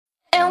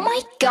Oh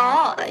my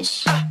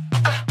gosh.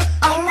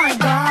 Oh my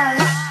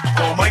gosh.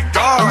 Oh my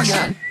gosh.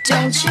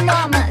 Don't you know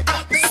I'm a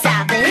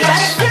savage?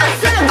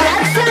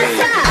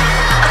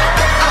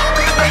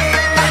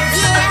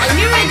 Are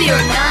you ready or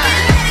not?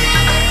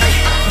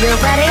 You're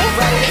ready?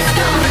 It's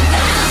going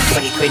down.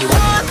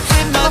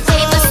 I'm a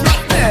famous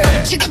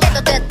sniper.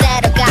 죽이대도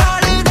뜻대로 가.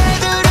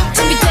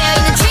 준비되어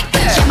있는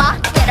trigger.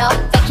 제멋대로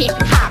back it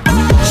hop.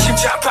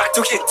 심장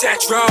박동 hit that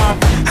drum.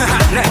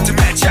 Let the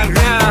match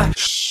장난.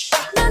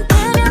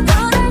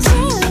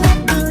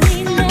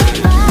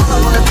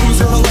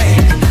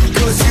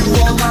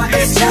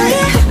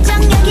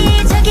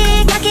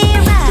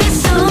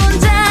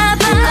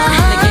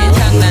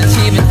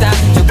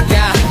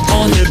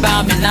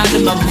 Out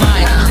of my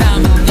mind,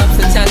 time enough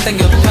to chat and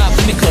your pop.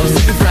 Let me close,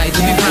 let me right,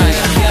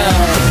 yeah.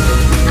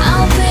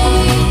 I'll be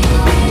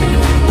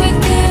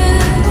with you.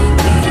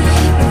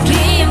 우리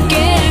함께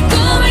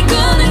꿈을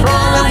꾸는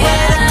거야.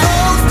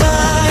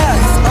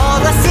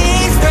 All I see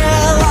is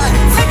real life.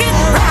 Take it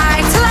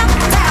right till I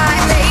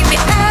die, baby.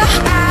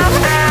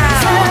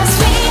 So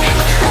sweet,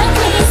 like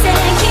knees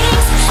and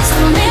kings.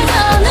 손을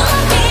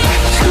거놓기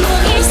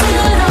보일수록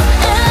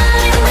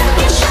아름답게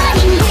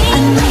shining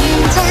me.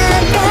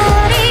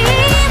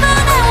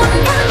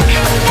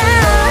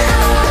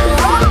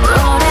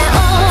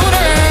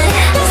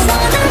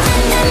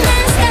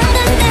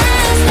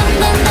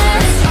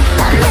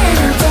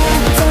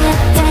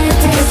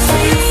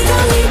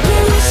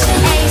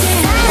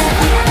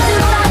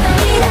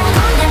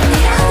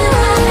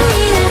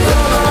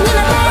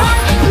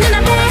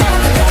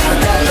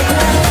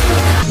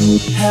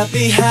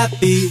 Happy,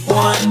 happy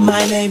one.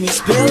 My name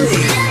is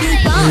Billie.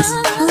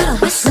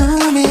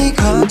 숨이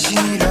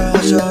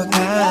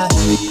거칠어져가.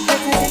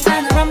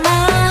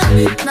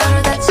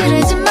 너를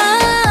다치르지 마.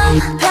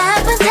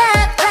 바쁜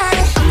사람.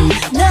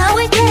 No,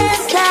 we can't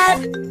stop.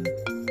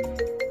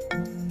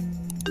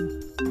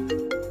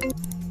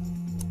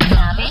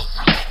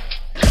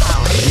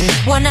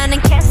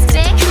 원하는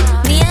캐스팅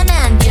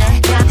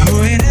미안한데.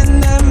 후회는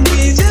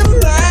남기지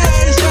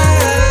말자.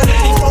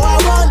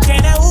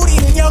 언제나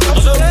우리는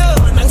영없어.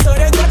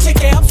 망설여 거칠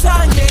게 없어.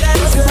 언제나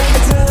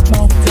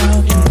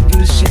목적인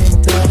듯이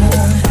떠나.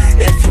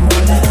 If you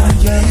wanna,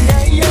 yeah,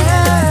 yeah,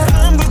 yeah.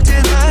 반복된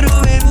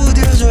하루에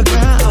무뎌져가.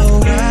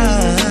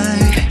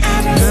 Alright.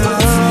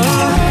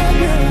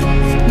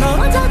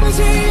 너무 잡으지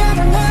않아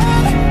난.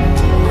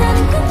 나는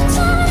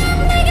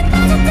꿈처럼 내게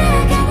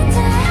빠져들어가는데.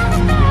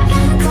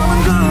 검은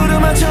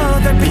구름마저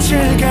달빛을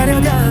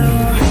가려가.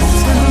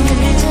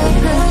 손을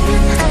잡아.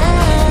 I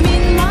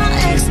meet my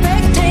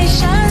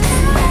expectations.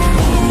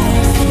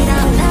 이런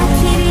나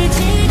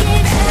길이지게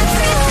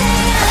everything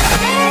I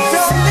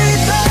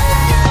say.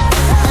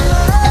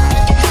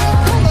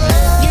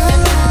 You're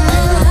my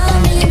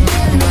loving.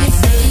 내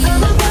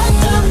세상을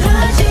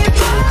걱정하지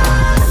마.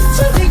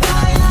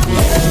 저리가야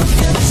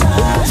느껴져.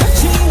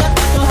 사치면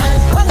어떠한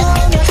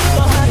황홀면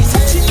어떠한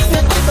사치면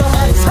어떠한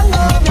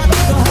상하면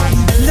어떠한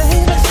내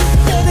맘속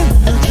때는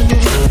너는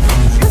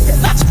그때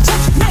마침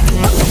내게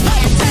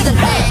to the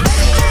left.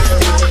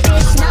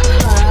 It's not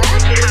fun.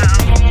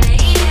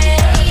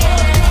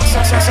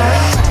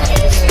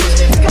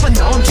 잠깐만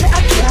넌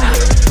최악이야.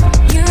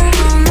 You're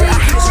on my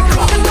heart.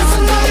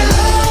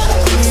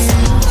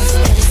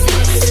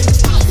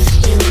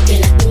 You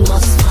looking at the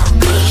most of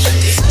me.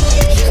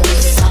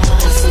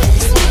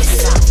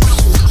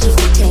 You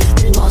take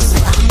the most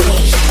of me.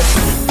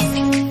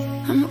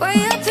 I'm way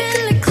up in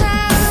the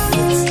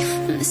clouds.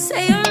 And they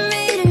say I'm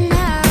meeting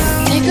now.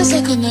 Take a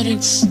second, 너를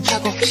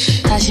하고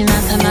다시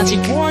나타나지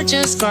more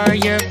just for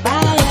your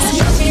body.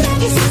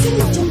 여신하게 사진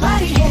너좀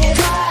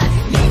발휘해봐.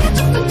 네가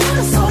조금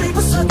다른 소리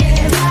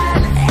부숴해봐.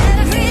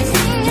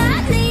 Everything I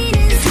need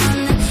is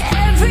on the.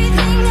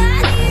 Everything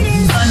I need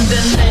is on the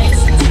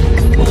next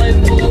boy.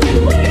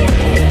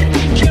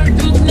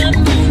 결국 난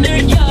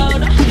문을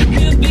열어 그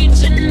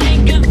빛은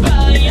내가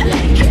봐야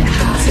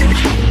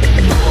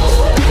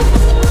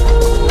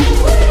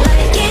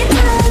Like it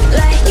up,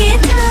 like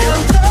it up.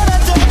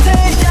 떨어져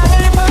태양을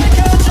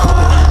밝혀줘.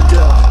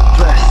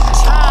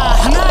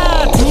 하나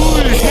둘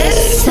셋.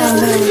 So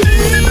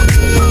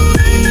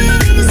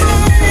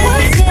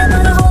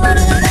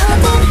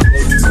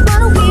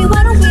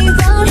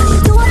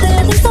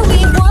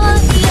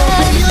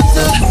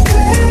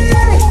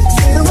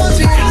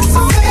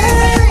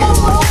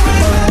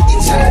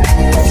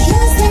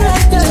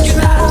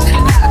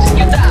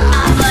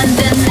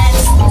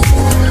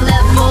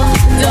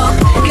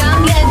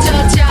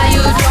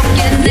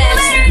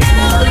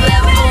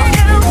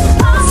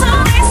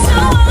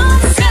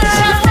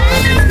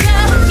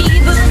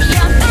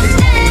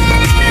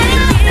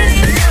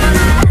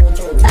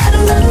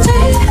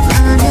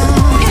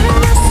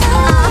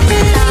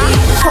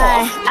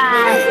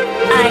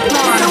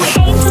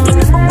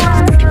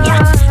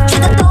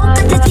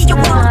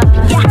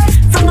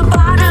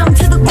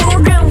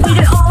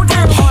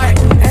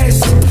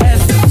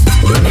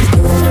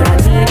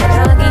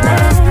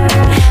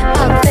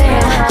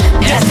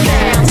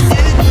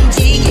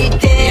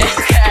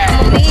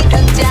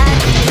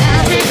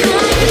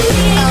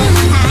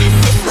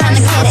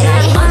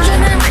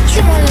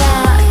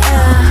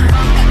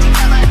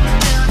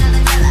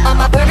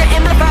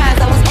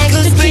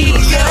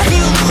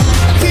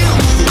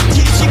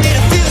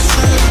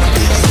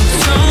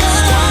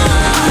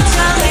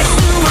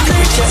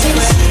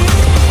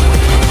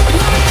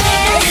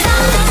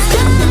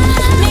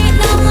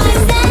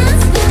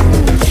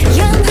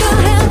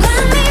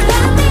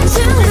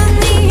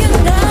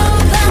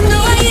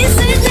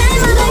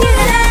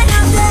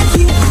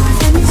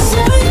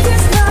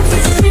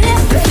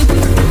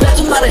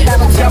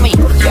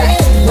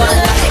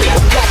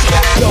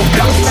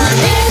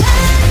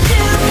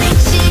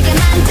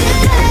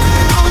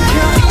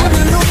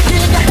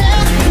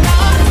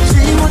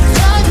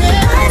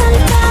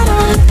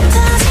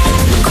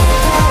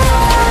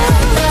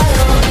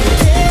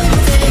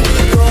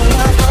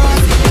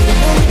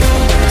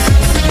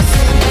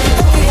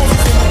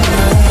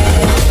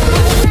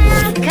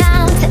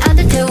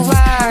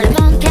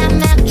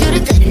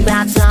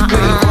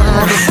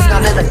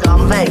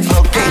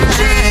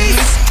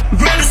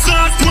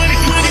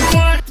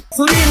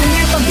소리는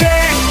일단 돼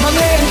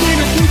맘에 안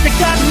들면 들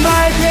때까지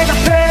말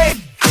대답해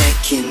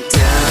Breaking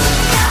down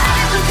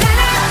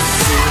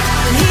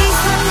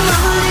이상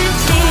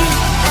모르지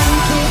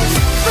않게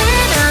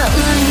외로운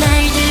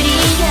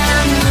날들이야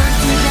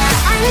모두 다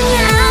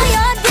알려야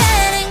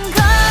되는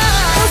걸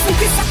웃음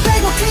퀴싹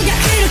빼고 그가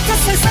일으켜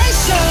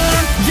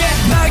sensation Yeah,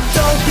 like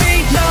don't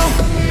be no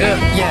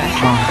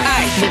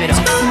Give it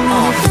up.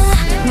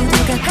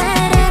 누가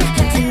바람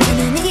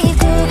들리는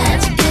이곳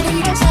아직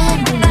그대가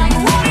전부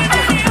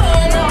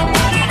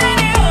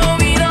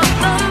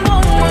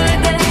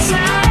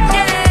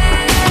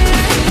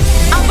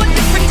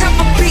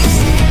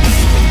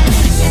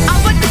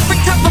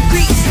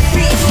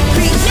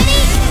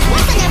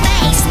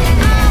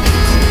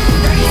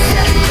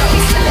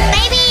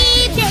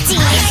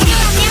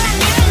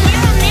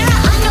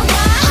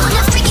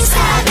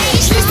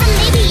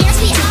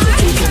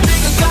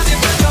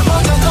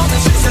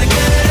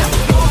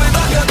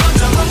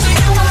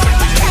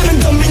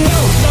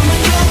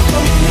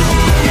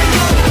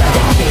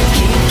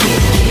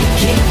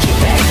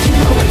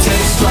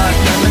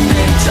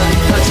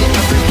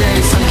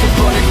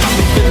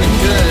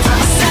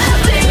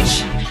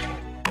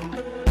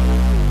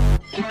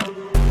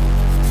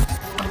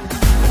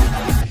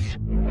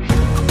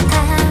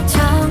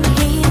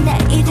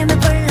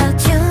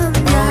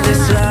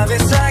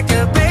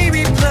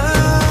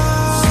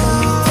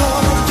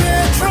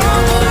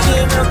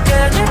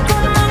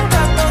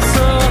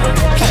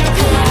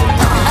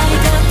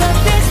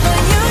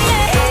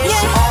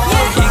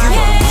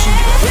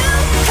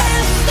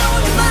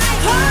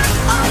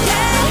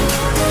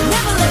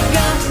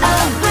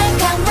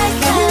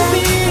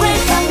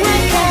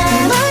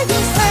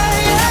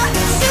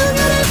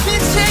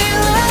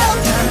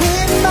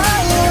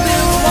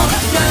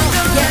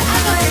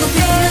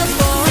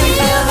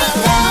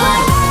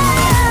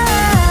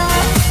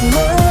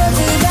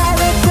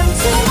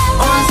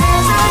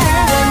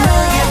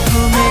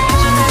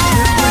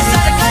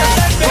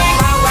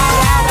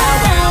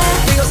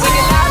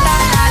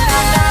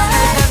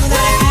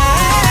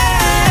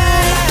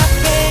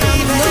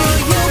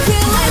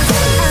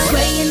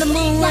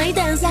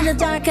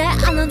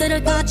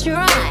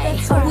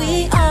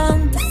We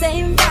on the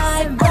same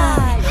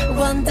vibe.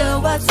 Wonder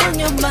what's on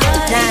your mind.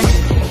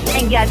 Nah,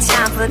 ain't got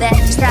time for that.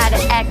 Just try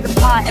to act the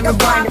part and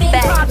rewind the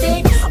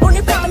back.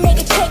 오늘 밤은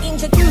내게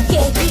책임져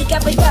줄게.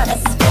 지갑을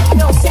열었어.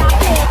 No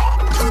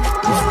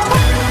shopping.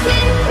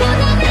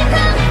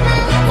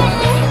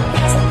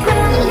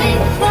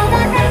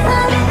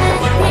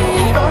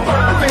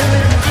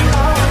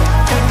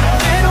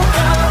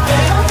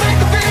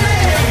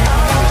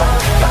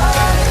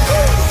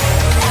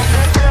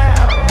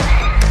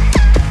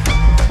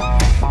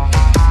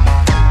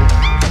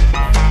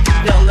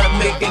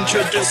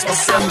 Introduce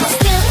myself.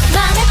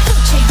 만의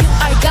끝에 you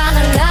are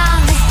gonna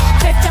love me.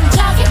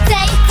 결정적일 때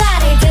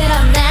이빨이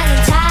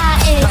드러나는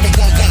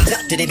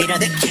타입. 들이밀어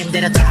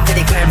느낌대로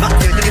짝들이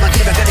글먹들 눈이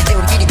막히면 가는 데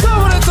우리끼리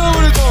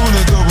떠보네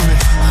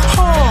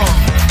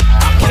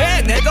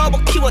그래 내가 뭐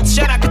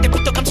키웠잖아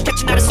그때부터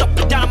깜찍했지 나를 쏙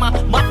담아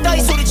맞다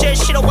이 소리 제일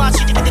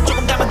싫어하시지 근데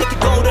조금 닮았는데 그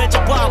거울을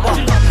잡아봐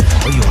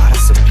어유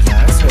알았어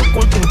미안 새우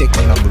꼴등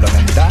대기만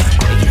물러난다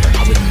애기가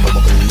밥은 뭐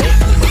먹을래?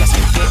 내가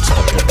살게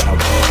저거 따라와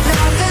너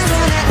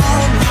때문에 온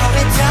몸이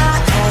다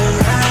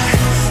올라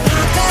너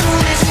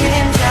때문에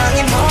심장이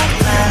못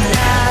말라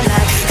날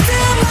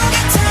뜨겁게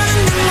타는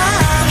내 맘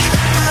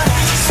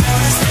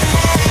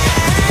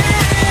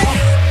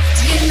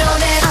Do you know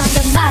that I'm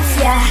the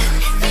mafia?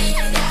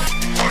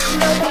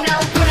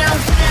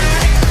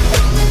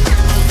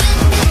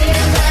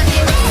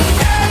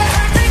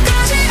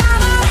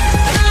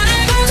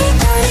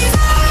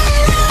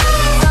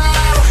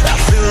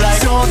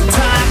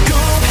 좋다고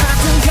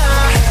하든가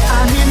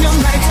아니면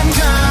말든가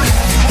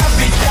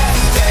Happy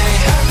birthday,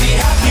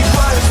 happy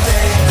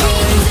birthday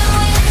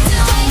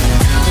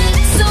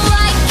So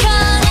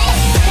iconic.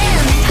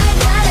 I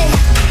got it.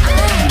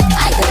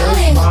 I got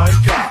it. My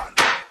God,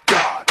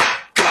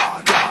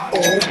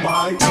 oh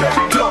my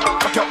God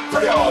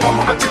격버려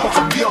너무나 집어 좀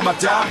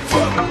위험하다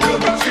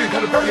그놈의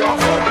질타를 버려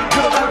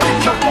그러다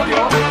비켜버려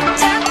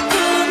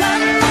자꾸만 날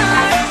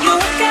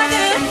유혹하는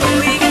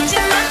우리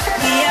같지만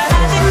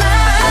미안하지만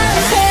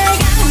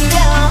색안경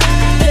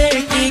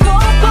들키고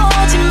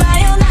보지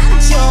마요 난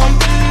좀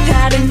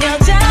다른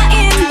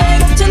여자인데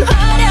겉은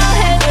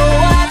화려해도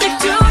아직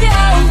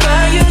두려운 걸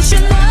you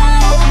should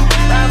know.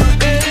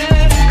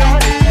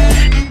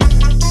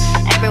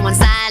 Everyone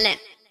silent.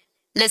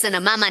 Listen to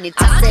my money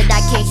talk. Said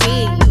I can't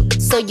hear you,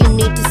 so you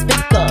need to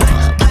speak up.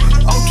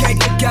 오케이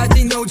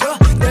끝까지 놓죠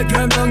내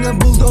별명은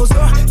불도저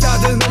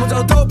다들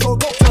넘어져도 보고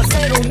더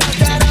새로운 날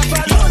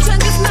따라봐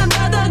천국만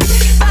받아도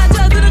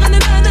빠져들어가는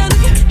바다도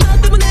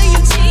너 때문에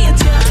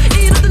유치해져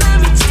이러다 나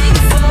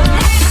미치겠어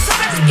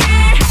사라질게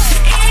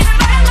이제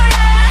말한 거야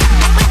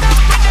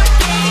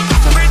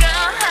We're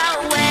going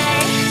highway.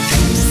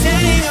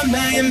 Setting up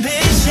my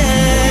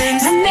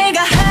ambitions 난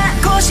내가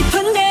하고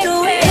싶은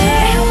대로 해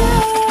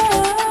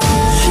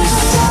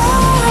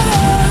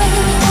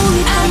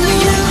I know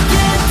you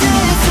get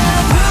this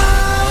up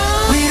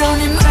We don't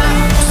need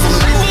much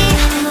money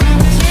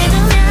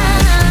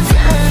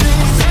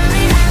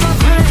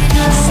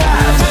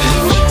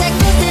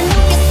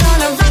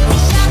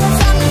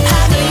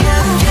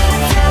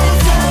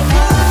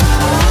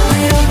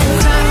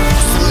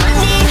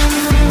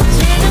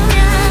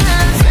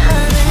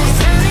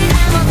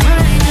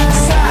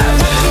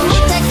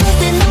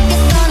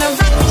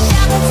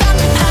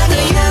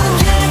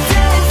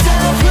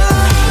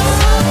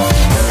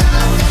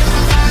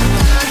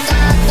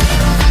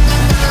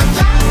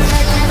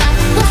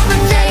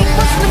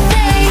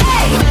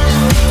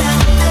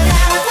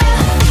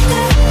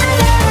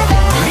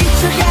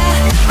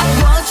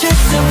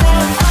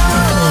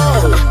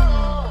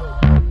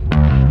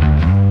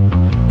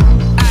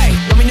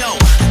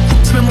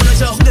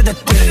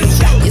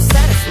you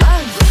said it's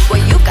love.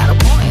 Well, you got a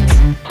point.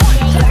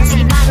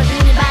 솔직히 말로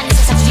눈을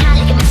반해서 사실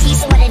하려고만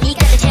희소하는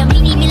니까지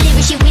태우니 밀리면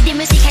she with the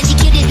music and she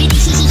killed it with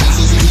the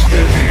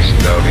Feliz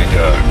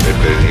Navidad,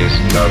 Feliz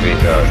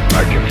Navidad.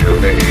 I can feel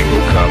the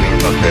evil coming,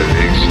 but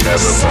Feliz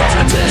never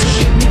mind.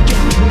 Get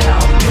me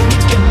now,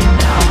 get me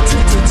now.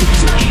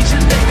 이제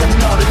내가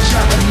너를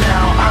잡아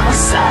now. I'm a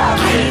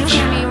savage.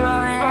 You hear me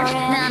roaring?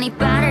 난 이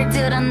발을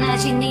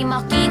드러내지 네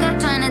먹기가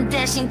되는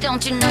대신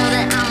don't you know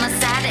that I'm a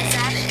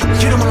savage?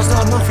 You don't wanna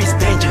start moving is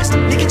dangerous.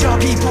 네게 저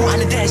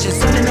비보하는 대신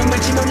손에 넌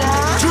멀지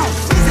몰라.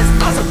 This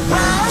is awesome.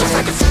 Just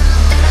like a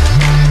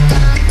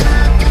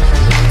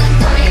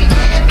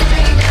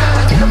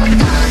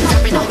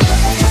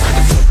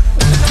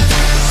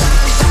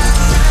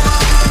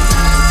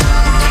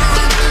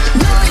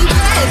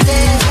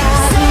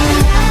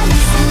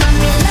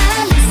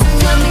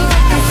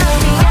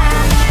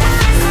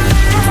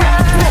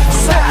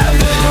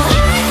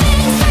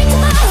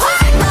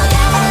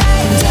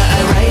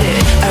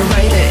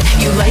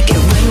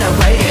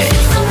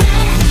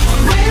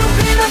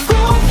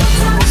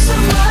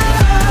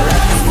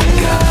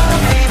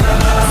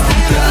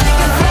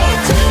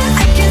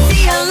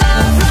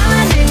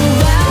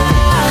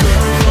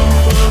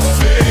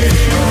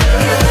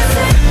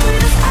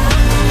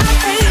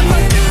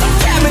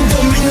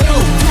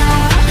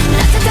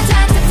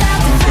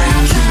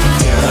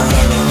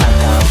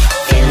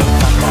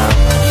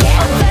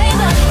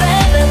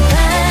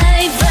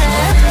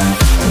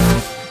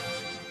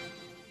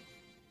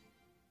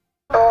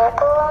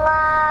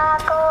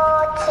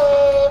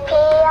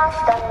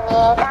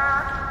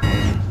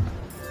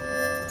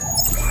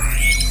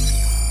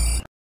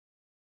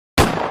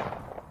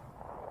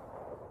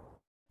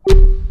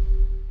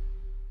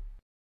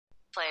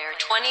Player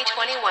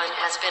 2021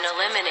 has been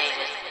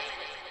eliminated.